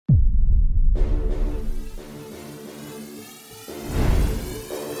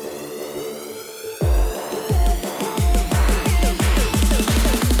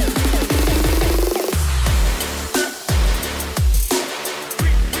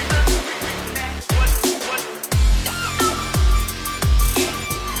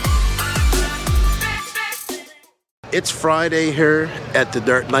it's Friday here at the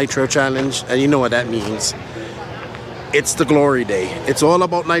Dirt Nitro Challenge, and you know what that means. It's the glory day. It's all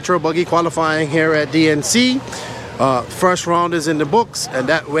about Nitro buggy qualifying here at DNC. First round is in the books, and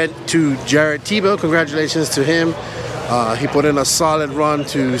that went to Jared Tebow. Congratulations to him. He put in a solid run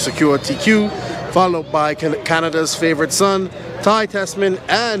to secure TQ, followed by Canada's favorite son, Ty Tessman,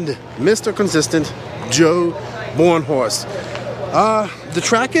 and Mr. Consistent, Joe Bornhorst. The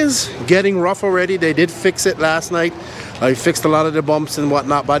track is getting rough already. They did fix it last night. They fixed a lot of the bumps and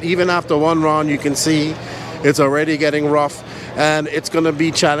whatnot, but even after one round, you can see it's already getting rough, and it's going to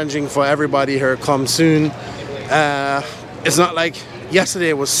be challenging for everybody here come soon. It's not like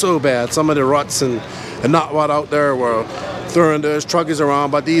yesterday was so bad. Some of the ruts and not what out there were throwing those truckers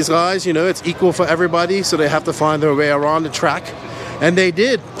around, but these guys, you know, it's equal for everybody, so they have to find their way around the track, and they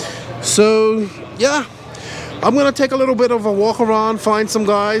did. So yeah, I'm gonna take a little bit of a walk around, find some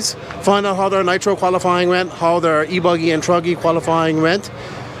guys, find out how their Nitro qualifying went, how their e-buggy and truggy qualifying went,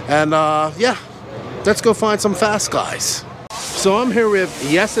 and yeah, let's go find some fast guys. So I'm here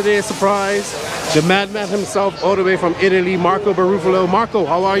with yesterday's surprise, the madman himself, all the way from Italy, Marco Barufalo. Marco,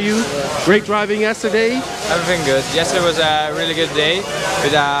 how are you? Great driving yesterday? Everything good. Yesterday was a really good day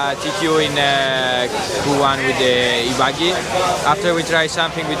with a TQ in Q1 with the e-buggy. After we tried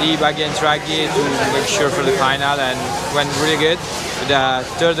something with the e-buggy and truggy to make sure for the final, and went really good with a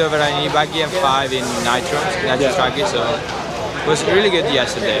third over in e-buggy and 5 in Nitro truggy, so it was really good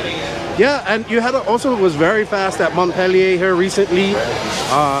yesterday. Yeah, and you had also was very fast at Montpellier here recently.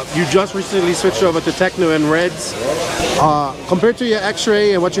 You just recently switched over to Techno and Reds. Compared to your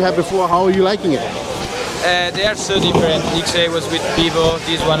X-Ray and what you had before, how are you liking it? They are so different. X-Ray was with Pivo,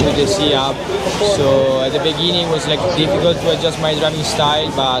 this one with the C-Hub. So at the beginning it was like difficult to adjust my driving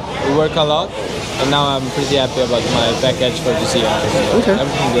style, but we work a lot. And now I'm pretty happy about my package for this year. So okay.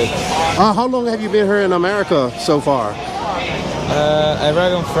 Everything good. How long have you been here in America so far? I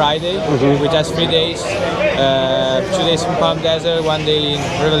arrived on Friday, which has 3 days. 2 days in Palm Desert, 1 day in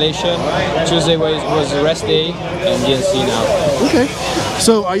Revelation. Tuesday was the rest day, and DNC now. Okay.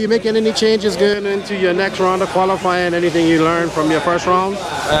 So are you making any changes going into your next round of qualifying? Anything you learned from your first round?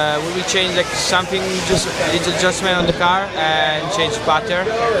 We will change like something, just adjustment on the car and change pattern,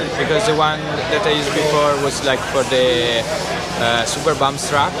 because the one that I used before was like for the super bumps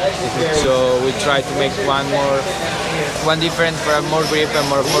track. So we try to make one different for more grip and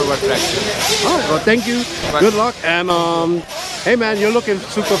more forward traction. All right, well, thank you. Good luck. And hey man, you're looking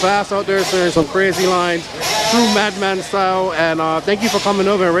super fast out there, so some crazy lines, true madman style. And thank you for coming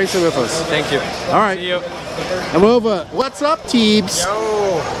over and racing with us. Thank you. All right. See you. I'm over. What's up, Teebs?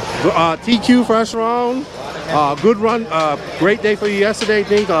 Yo. TQ first round. Good run. Great day for you yesterday, I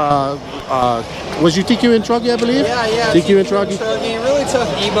think. Was you TQ and truggy, I believe? Yeah. TQ and truggy. Really tough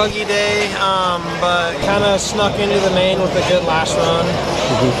e-buggy day, but kind of snuck into the main with a good last run.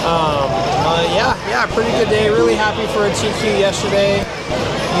 Yeah, pretty good day. Really happy for a TQ yesterday.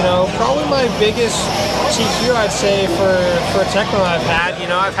 You know, probably my biggest TQ, I'd say, for Techno I've had. You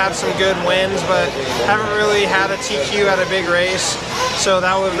know, I've had some good wins, but haven't really had a TQ at a big race. So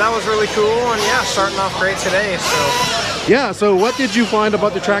that was really cool, and yeah, starting off great today. Yeah, so what did you find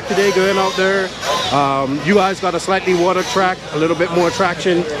about the track today going out there? You guys got a slightly water track, a little bit more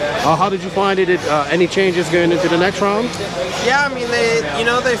traction. How did you find it? Any changes going into the next round? Yeah, I mean,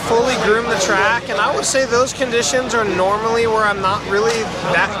 they fully groomed the track, and I would say those conditions are normally where I'm not really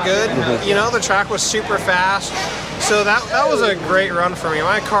that good. You know, the track was super fast, so that was a great run for me.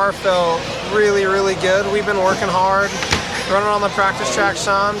 My car felt really, really good. We've been working hard, running on the practice track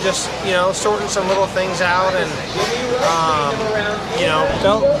some, just, you know, sorting some little things out, and you know,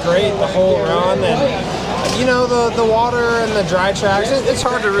 felt great the whole run. And you know, the water and the dry tracks, it's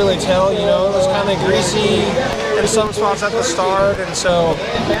hard to really tell. You know, it was kind of greasy in some spots at the start, and so,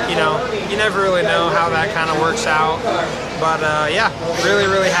 you know, you never really know how that kind of works out. But yeah, really,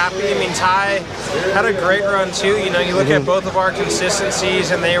 really happy. I mean, Ty had a great run too. You know, you look at both of our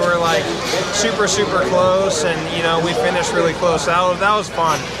consistencies, and they were like super, super close, and you know, we finished really close. That was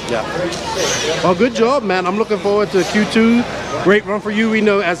fun. Yeah. Well, good job, man. I'm looking forward to Q2. Great run for you. We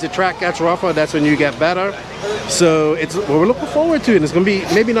know as the track gets rougher, that's when you get better. So it's what we're looking forward to, and it's gonna be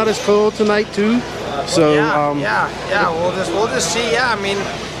maybe not as cold tonight too. So yeah. We'll just see. Yeah, I mean,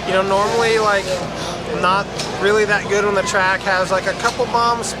 you know, normally like not really that good when the track has like a couple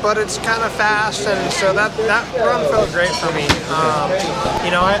bumps, but it's kind of fast, and so that run felt great for me.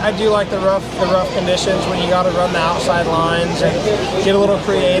 You know, I do like the rough conditions when you got to run the outside lines and get a little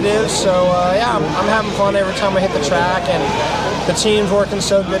creative. So yeah, I'm having fun every time I hit the track, and the team's working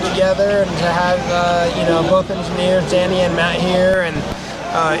so good together, and to have you know, both engineers, Danny and Matt here, and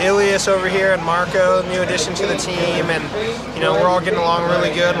Ilias over here and Marco, new addition to the team, and you know, we're all getting along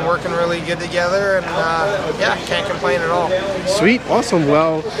really good and working really good together, and yeah, can't complain at all. Sweet, awesome.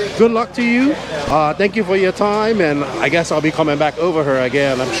 Well, good luck to you. Thank you for your time, and I guess I'll be coming back over her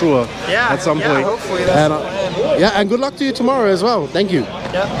again, I'm sure, at some point. Hopefully that's the plan. Yeah, and good luck to you tomorrow as well. Thank you.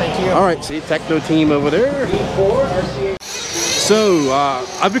 Yeah, thank you. All right, see, Techno team over there. So,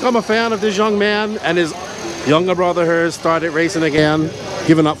 I've become a fan of this young man, and his younger brother here started racing again,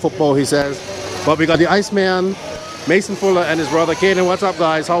 giving up football, he says. But we got the Iceman, Mason Fuller, and his brother Caden. What's up,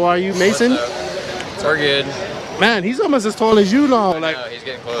 guys? How are you, Mason? We're good. Man, he's almost as tall as you now. Like, he's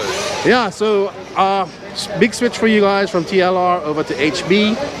getting close. Yeah, so big switch for you guys from TLR over to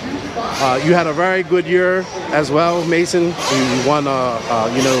HB. You had a very good year as well, Mason. You won,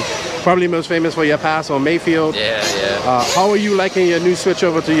 you know, probably most famous for your pass on Mayfield. Yeah. How are you liking your new switch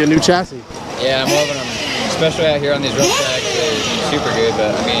over to your new chassis? Yeah, I'm loving them. Especially out here on these rough tracks, they're super good.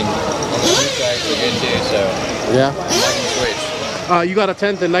 But I mean, on the smooth tracks, they're good too. So yeah, I'm liking the switch. You got a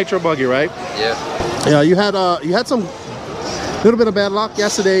 10th in Nitro buggy, right? Yeah. Yeah, you had some little bit of bad luck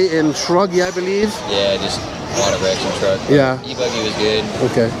yesterday in Shruggy, I believe. Yeah, just a lot of wrecks in truck. Yeah. E-buggy was good.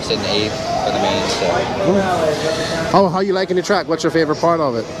 Okay. Sitting 8th for the main. So. How you liking the track? What's your favorite part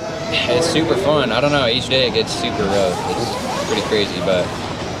of it? It's super fun. I don't know. Each day it gets super rough. It's pretty crazy, but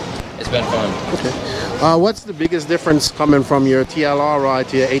it's been fun. Okay. What's the biggest difference coming from your TLR ride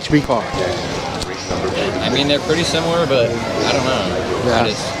to your HB car? I mean, they're pretty similar, but I don't know.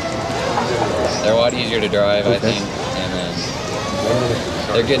 Yeah. They're a lot easier to drive, I think, and then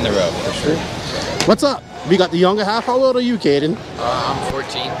they're getting the rough for sure. What's up? We got the younger half. How old are you, Caden? I'm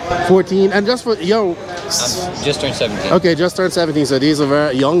 14. 14, and just for I'm just turned 17. Okay, just turned 17. So these are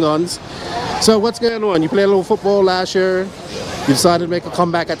very young guns. So what's going on? You played a little football last year. You decided to make a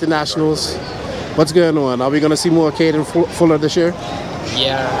comeback at the Nationals. What's going on? Are we going to see more Caden Fuller this year?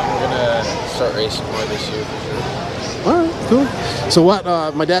 Yeah, I'm gonna start racing more this year for sure. All right, cool. So what?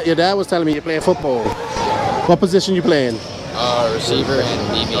 Your dad was telling me you're playing football. What position you playing? Receiver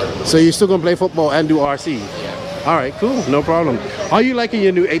and DB. So you're still gonna play football and do RC? Yeah. All right, cool, no problem. How are you liking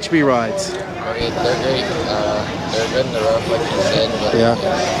your new HB rides? They're great. They're good in the rough, like you said. But,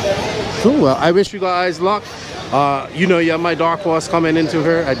 yeah. Cool. Well, I wish you guys luck. You know, you have my dark horse coming into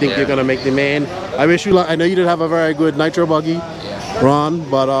her. I think you're gonna make the main. I wish you luck. I know you didn't have a very good Nitro buggy run,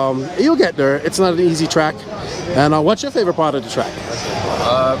 but you'll get there. It's not an easy track. And what's your favorite part of the track?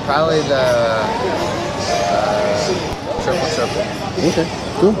 Probably the triple. Okay,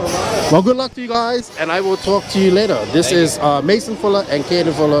 cool. Well, good luck to you guys, and I will talk to you later. This is Mason Fuller and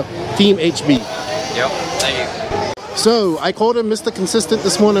Caden Fuller, Team HB. Yep, thank you. So I called him Mr. Consistent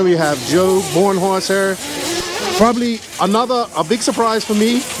this morning. We have Joe Bornhorst here. Probably a big surprise for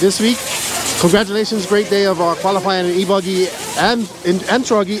me this week. Congratulations, great day of qualifying in e-buggy and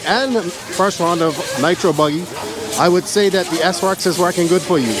truggy and first round of Nitro buggy. I would say that the S-Works is working good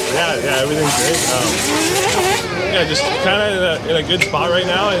for you. Yeah, everything's great. Yeah, just kind of in a good spot right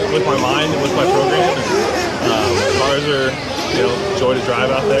now with my mind and with my program. And, cars are, you know, joy to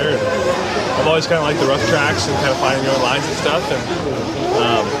drive out there. And I've always kind of liked the rough tracks and kind of finding your own lines and stuff. And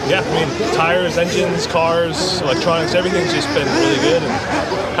yeah, I mean, tires, engines, cars, electronics, everything's just been really good and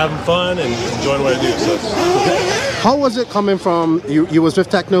having fun and enjoying what I do. So it's cool. How was it coming from, you was with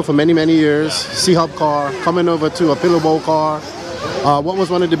Techno for many years, C-Hub car, coming over to a Pillow Bowl car? What was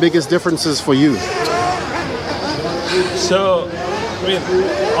one of the biggest differences for you? So, I mean,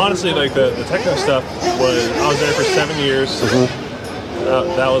 honestly, like the Techno stuff I was there for 7 years. Mm-hmm.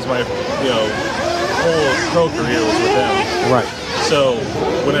 That was my, you know, whole pro career was with them. Right. So,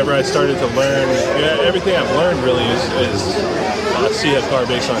 whenever I started to learn, everything I've learned really is C-Hub car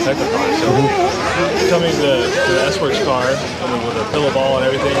based on a Techno car. So, coming to the S-Works car, I mean, with a pillow ball and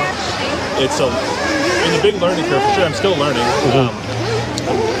everything, it's a big learning curve for sure. I'm still learning. I'm,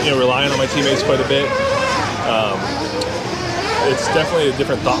 you know, relying on my teammates quite a bit. It's definitely a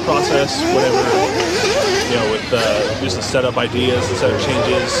different thought process whenever, you know, with just the setup ideas, the setup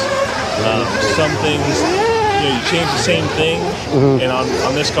changes. Some things, you know, you change the same thing, and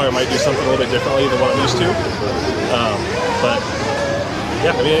on this car, it might do something a little bit differently than what I'm used to. But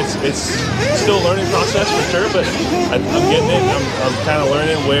yeah, I mean, it's still a learning process for sure, but I'm getting it. I'm kind of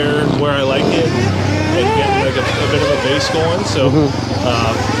learning where I like it and getting like a bit of a base going. So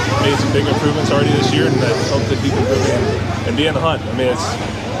made some big improvements already this year, and I hope to keep improving and be in the hunt. I mean,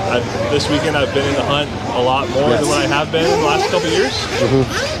 this weekend I've been in the hunt a lot more than what I have been in the last couple of years,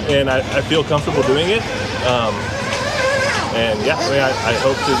 and I feel comfortable doing it. And yeah, I mean, I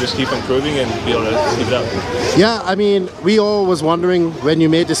hope to just keep improving and be able to keep it up. Yeah, I mean, we all was wondering when you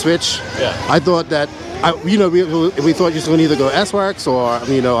made the switch. Yeah. I thought that we thought you was going to either go S-Works or,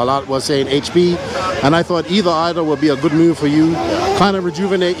 a lot was saying HP. And I thought either would be a good move for you. Kind of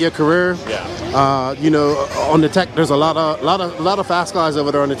rejuvenate your career. Yeah. On the tech, there's a lot of fast guys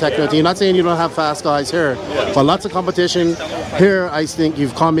over there on the Techno team. Not saying you don't have fast guys here, but lots of competition. Here, I think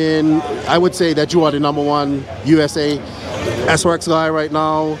you've come in. I would say that you are the #1 USA S-Works guy right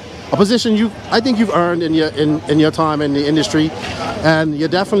now. A position I think you've earned in your time in the industry, and you're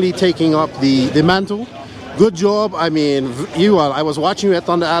definitely taking up the mantle. Good job. I mean, I was watching you at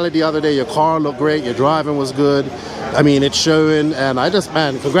Thunder Alley the other day. Your car looked great. Your driving was good. I mean, it's showing,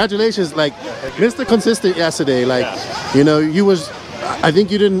 and congratulations. Like, Mr. Consistent yesterday. Like, I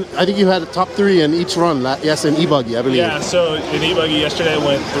think you had a top 3 in each run. Yes, in e-buggy, I believe. Yeah. So in e-buggy yesterday, I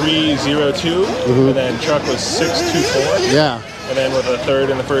went 3:02, and then truck was 6:24. Yeah. And then with a third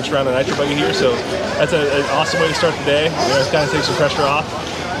in the first round of Nitro buggy here, so that's an awesome way to start the day. It kind of takes some pressure off,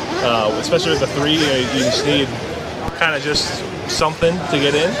 especially with the 3. You just need kind of just something to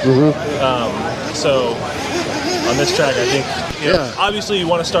get in. So on this track, I think, obviously you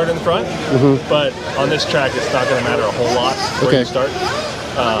want to start in the front, but on this track, it's not going to matter a whole lot where you start.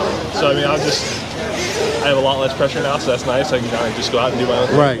 So I mean, I have a lot less pressure now, so that's nice. I can kind of just go out and do my own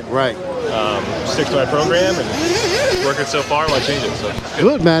thing. Right. Stick to my program and working so far, why change it? So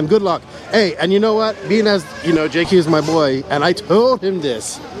good, man. Good luck. Hey, and you know what? Being as JQ is my boy, and I told him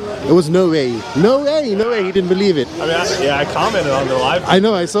this. It was no way. He didn't believe it. I mean, I commented on the live. I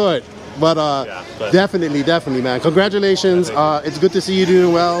know, I saw it. But definitely, man. Congratulations. It's good to see you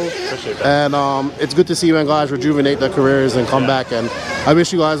doing well. Appreciate that. And it's good to see when guys rejuvenate their careers and come back. And I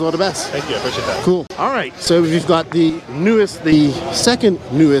wish you guys all the best. Thank you. I appreciate that. Cool. All right. So we've got the second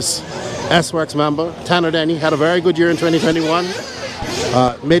newest S-Works member, Tanner Denny. Had a very good year in 2021.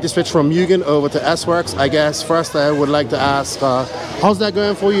 Made the switch from Mugen over to S-Works. I guess first I would like to ask, how's that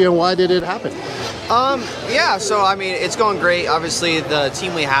going for you and why did it happen? So I mean, it's going great. Obviously, the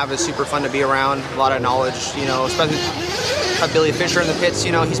team we have is super fun to be around. A lot of knowledge, especially Billy Fisher in the pits.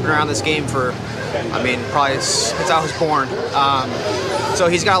 He's been around this game for, probably since I was born. So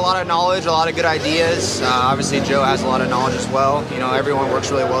he's got a lot of knowledge, a lot of good ideas. Obviously, Joe has a lot of knowledge as well. Everyone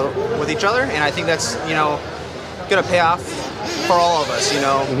works really well with each other, and I think that's going to pay off for all of us.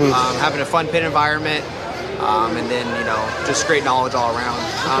 Having a fun pit environment. And then, just great knowledge all around.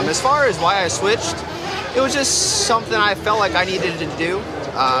 As far as why I switched, it was just something I felt like I needed to do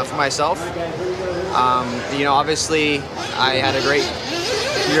for myself. Obviously, I had a great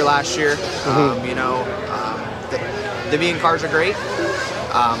year last year. The vegan cars are great.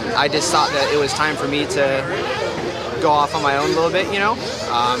 I just thought that it was time for me to go off on my own a little bit,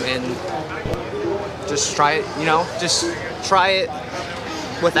 and just try it, just try it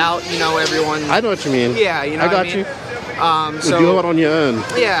without, everyone. I know what you mean. Yeah, I got you. So do it on your own.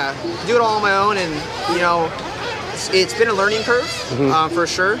 Yeah, do it all on my own, and it's been a learning curve for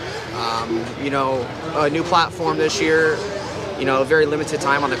sure. A new platform this year. Very limited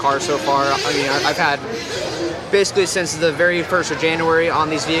time on the car so far. I've had basically since the very 1st of January on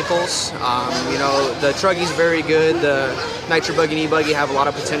these vehicles. The Truggy's very good. The Nitro buggy and e-buggy have a lot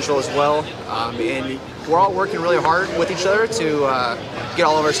of potential as well, and we're all working really hard with each other to get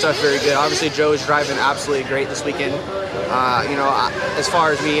all of our stuff very good. Obviously, Joe is driving absolutely great this weekend. As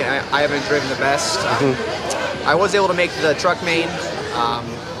far as me, I haven't driven the best. I was able to make the truck main,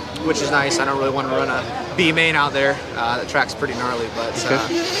 which is nice. I don't really want to run a B main out there. The track's pretty gnarly, but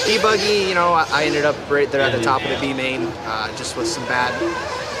e-buggy, I ended up right there at the top of the B main, just with some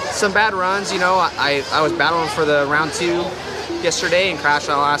bad runs. I was battling for the round 2 yesterday and crashed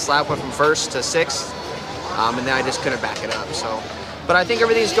on the last lap, went from 1st to 6th, and then I just couldn't back it up. So, but I think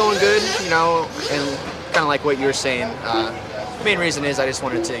everything's going good, and kind of like what you were saying. The main reason is I just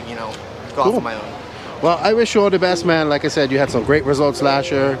wanted to, go off on my own. Well, I wish you all the best, man. Like I said, you had some great results last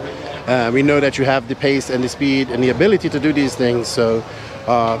year. We know that you have the pace and the speed and the ability to do these things. So,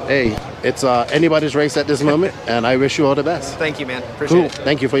 hey, it's anybody's race at this moment, and I wish you all the best. Thank you, man. Appreciate it.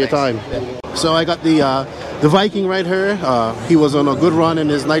 Thank you for your time. So I got the Viking right here. He was on a good run in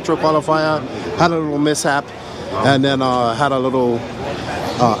his Nitro qualifier, had a little mishap, and then had a little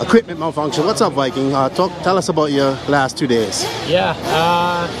equipment malfunction. What's up, Viking? Tell us about your last 2 days. Yeah,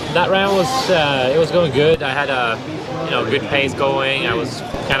 that round was going good. I had a good pace going. I was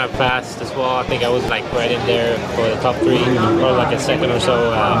kind of fast as well. I think I was like right in there for the top 3, or like a second or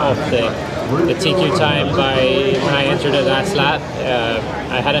so off the TQ time when I entered the last lap.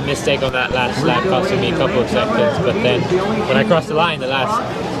 I had a mistake on that last lap, costing me a couple of seconds. But then when I crossed the line, the last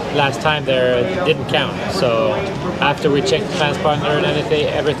last time there didn't count. So after we checked the transponder and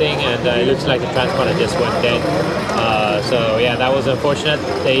everything, and it looks like the transponder just went dead. So yeah, that was unfortunate.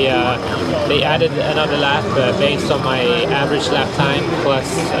 They added another lap based on my average lap time plus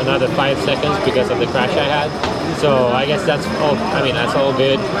another 5 seconds because of the crash I had. So I guess that's all. I mean, that's all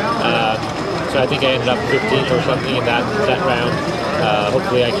good. So I think I ended up 15th or something in that round.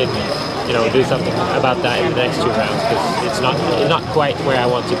 Hopefully I can, do something about that in the next 2 rounds, because it's not quite where I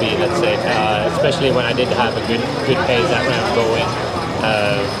want to be. Let's say, especially when I did have a good pace that round going.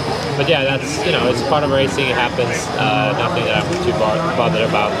 But yeah, that's it's part of racing. It happens. Nothing that I'm too bothered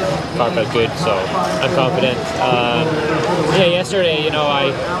about. Car felt good, so I'm confident. Yesterday,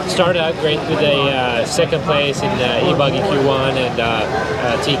 I started out great with a second place in e-buggy Q1 and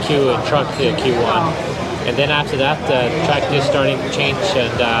TQ and truck Q1, and then after that, the track just starting to change,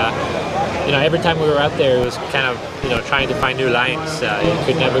 and every time we were out there, it was kind of trying to find new lines. You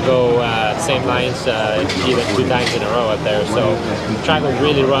could never go same lines even 2 times in a row out there. So the track was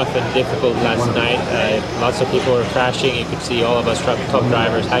really rough and difficult last night. Lots of people were crashing. You could see all of us top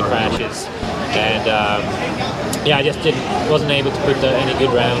drivers had crashes, and I just wasn't able to put any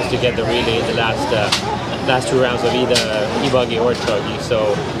good rounds together really in the last 2 rounds of either e-buggy or truggy.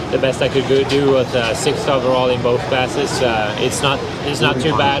 So the best I could do was 6th overall in both classes. It's not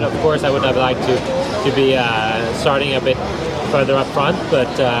too bad. Of course, I would have liked to be starting a bit further up front, but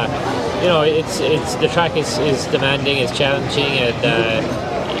it's the track is demanding, it's challenging, and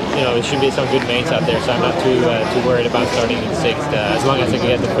it should be some good mains out there. So I'm not too worried about starting in 6th. As long as I can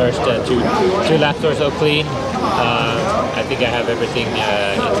get the first two laps or so clean. I think I have everything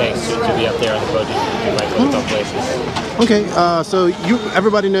it takes to be up there on the podium to fight for the top places. Okay, so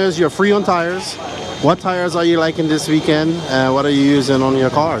everybody knows you're free on tires. What tires are you liking this weekend? What are you using on your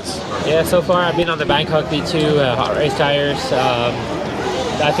cars? Yeah, so far I've been on the Bangkok V2 hot race tires.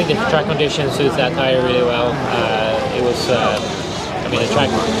 I think the track conditions suits that tire really well.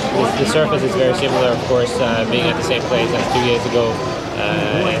 The surface is very similar, of course, being at the same place as 2 years ago,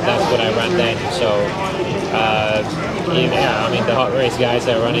 and that's what I ran then. So, the hot race guys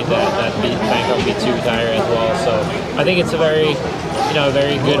are running that Bangkok V2 tire as well. So I think it's a very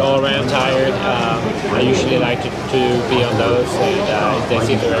good all-round tire. I usually like to be on those, and they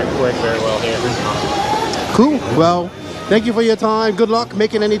seem to work very well here. Cool. Well, thank you for your time. Good luck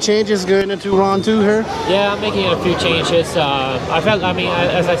making any changes going into round 2 here. Yeah, I'm making a few changes.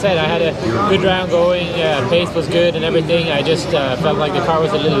 As I said, I had a good round going. Pace was good and everything. I just felt like the car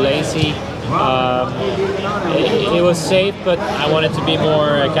was a little lazy. It was safe, but I wanted to be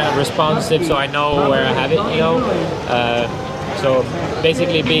more kind of responsive, so I know where I have it. So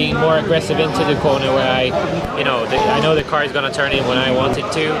basically being more aggressive into the corner where I know the car is going to turn in when I want it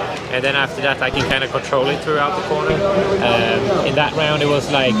to, and then after that I can kind of control it throughout the corner. In that round it was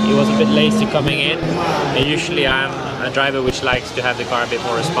a bit lazy coming in, and usually I'm a driver which likes to have the car a bit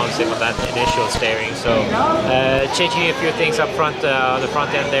more responsive on that initial steering. So changing a few things up front on the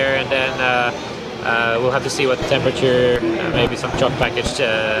front end there, and then we'll have to see what the temperature, maybe some chalk package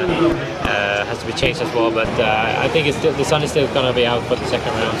has to be changed as well. But I think the sun is still going to be out for the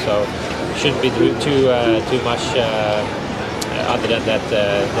second round, so shouldn't be too much other than that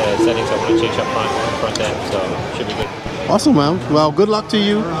the settings I want to change up front end, so should be good. Awesome, man. Well, good luck to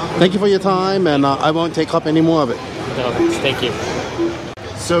you. Thank you for your time, and I won't take up any more of it. No, thank you.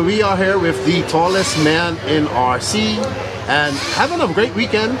 So we are here with the tallest man in RC, and having a great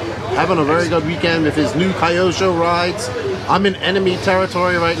weekend. Having a very good weekend with his new Kyosho rides. I'm in enemy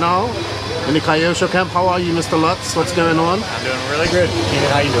territory right now in the Kyosho camp. How are you, Mr. Lutz? What's going on? I'm doing really good. Keenan,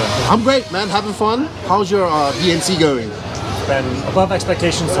 how you doing? I'm great, man. Having fun. How's your DNC going? It's been above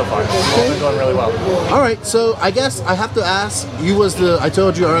expectations so far. It's been going really well. All right, so I guess I have to ask, I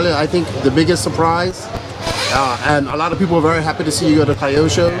told you earlier, I think the biggest surprise, and a lot of people are very happy to see you go to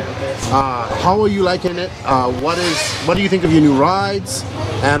Kyosho. How are you liking it? What do you think of your new rides?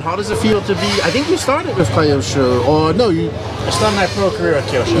 And how does it feel to be, I think you started with Kyosho, or no, I started my pro career with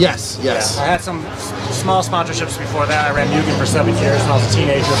Kyosho. Yes. Yeah, I had some small sponsorships before that. I ran Mugen for 7 years when I was a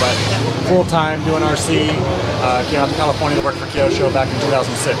teenager, but full-time doing RC, came out to California to work for Kyosho back in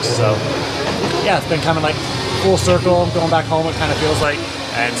 2006. So yeah, it's been kind of like full circle, going back home, it kind of feels like.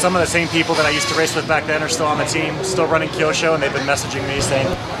 And some of the same people that I used to race with back then are still on the team, still running Kyosho, and they've been messaging me saying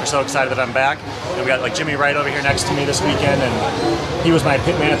they're so excited that I'm back. And we got like Jimmy Wright over here next to me this weekend, and he was my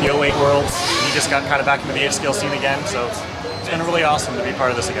pit man at the 08 Worlds. He just got kind of back into the 8-scale scene again, so it's been really awesome to be part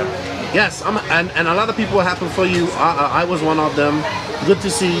of this again. Yes, and a lot of people are happy for you. I was one of them. Good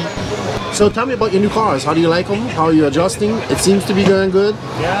to see. So tell me about your new cars. How do you like them? How are you adjusting? It seems to be going good.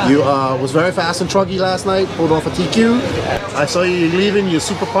 Yeah. You was very fast and truggy last night. Pulled off a TQ. I saw you leaving. You're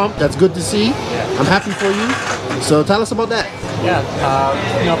super pumped. That's good to see. I'm happy for you. So tell us about that. Yeah.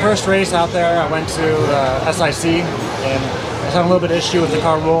 First race out there, I went to SIC, and I was having a little bit of issue with the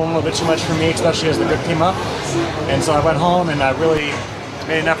car rolling a little bit too much for me, especially as the grip came up. And so I went home and I really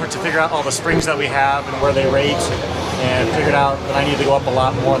made an effort to figure out all the springs that we have and where they rate, and figured out that I needed to go up a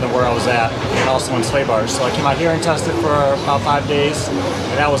lot more than where I was at, and also in sway bars. So I came out here and tested for about 5 days,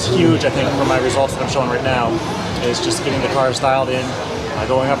 and that was huge, I think, for my results that I'm showing right now, is just getting the cars dialed in,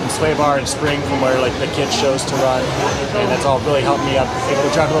 going up in sway bar and spring from where like the kid chose to run, and that's all really helped me. I'm able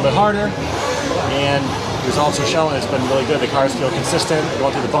to drive a little bit harder, and results are showing it's been really good. The cars feel consistent,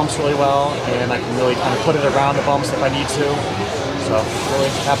 going through the bumps really well, and I can really kind of put it around the bumps if I need to. So really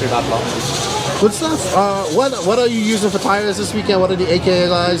happy about that. Good stuff. What are you using for tires this weekend? What are the AKA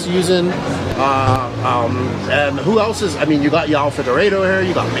guys using? And who else is? I mean, you got your Alfa Dorado here.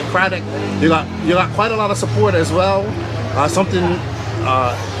 You got Mick Craddock. You got quite a lot of support as well. I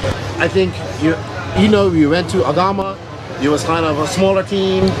think you went to Agama. You was kind of a smaller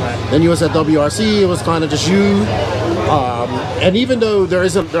team. Then you was at WRC. It was kind of just you. And even though there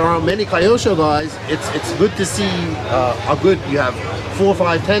aren't many Kyosho guys, it's good to see you have 4 or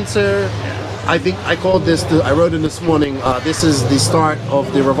 5 Tensor. I think I called this. I wrote in this morning. This is the start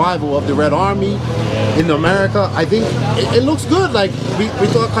of the revival of the Red Army in America. I think it looks good. Like we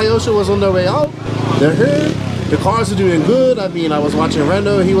thought Kyosho was on their way out. They're here. The cars are doing good. I mean, I was watching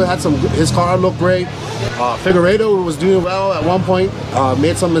Rendo. He had his car looked great. Figueiredo was doing well at one point.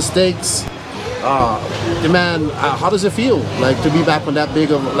 Made some mistakes. Man, how does it feel like to be back on that big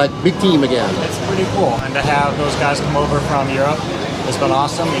team again? It's pretty cool, and to have those guys come over from Europe, it's been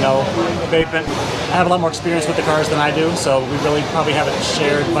awesome. I have a lot more experience with the cars than I do, so we really probably haven't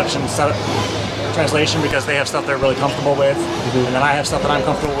shared much in setup translation because they have stuff they're really comfortable with, and then I have stuff that I'm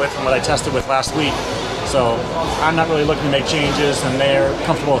comfortable with from what I tested with last week. So I'm not really looking to make changes, and they're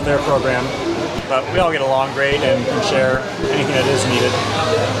comfortable with their program. But we all get along great and can share anything that is needed.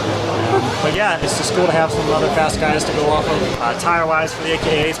 But yeah, it's just cool to have some other fast guys to go off of. Tire-wise for the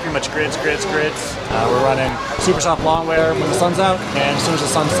AKAs, pretty much grids. We're running super soft long wear when the sun's out, and as soon as the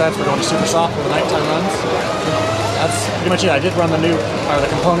sun sets, we're going to super soft for the nighttime runs. That's pretty much it. I did run the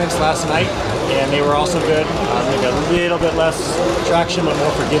components last night, and they were also good. Maybe a little bit less traction, but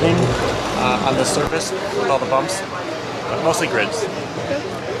more forgiving on the surface with all the bumps, but mostly grids.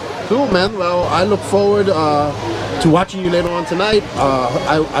 Cool, man. Well, I look forward to watching you later on tonight.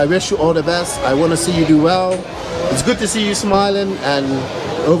 I wish you all the best. I want to see you do well. It's good to see you smiling and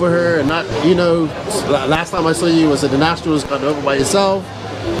over here, and not, last time I saw you was at the Nationals, got over by yourself.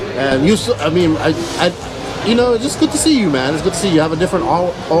 And it's just good to see you, man. It's good to see you. You have a different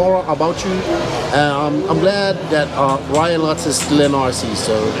aura about you. And I'm glad that Ryan Lutz is still in RC.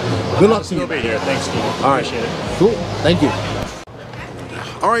 So good luck to you. Still be here. Thanks, Steve. All right. Appreciate it. Cool. Thank you.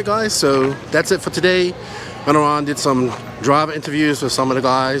 All right, guys. So that's it for today. Went around, did some driver interviews with some of the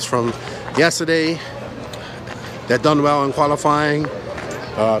guys from yesterday that done well in qualifying.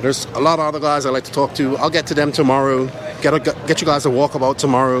 There's a lot of other guys I'd like to talk to. I'll get to them tomorrow. Get you guys a walkabout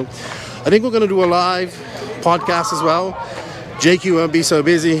tomorrow. I think we're going to do a live podcast as well. JQ won't be so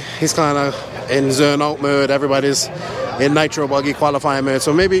busy. He's kind of in zone out mode. Everybody's in Nitro buggy qualifying mode.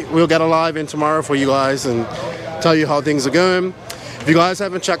 So maybe we'll get a live in tomorrow for you guys and tell you how things are going. If you guys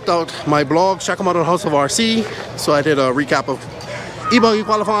haven't checked out my blog, check them out on House of RC. So I did a recap of e-buggy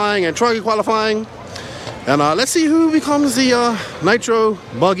qualifying and truggy qualifying. And let's see who becomes the Nitro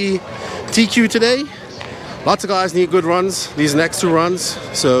buggy TQ today. Lots of guys need good runs, these next 2 runs.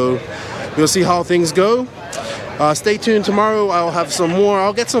 So we'll see how things go. Stay tuned tomorrow. I'll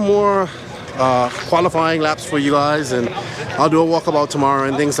get some more qualifying laps for you guys, and I'll do a walkabout tomorrow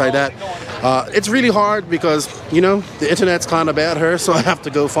and things like that. It's really hard because, the internet's kind of bad here, so I have to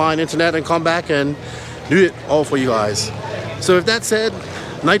go find internet and come back and do it all for you guys. So with that said,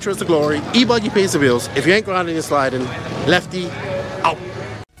 Nitro's the glory. E-buggy pays the bills. If you ain't grinding and sliding, lefty out.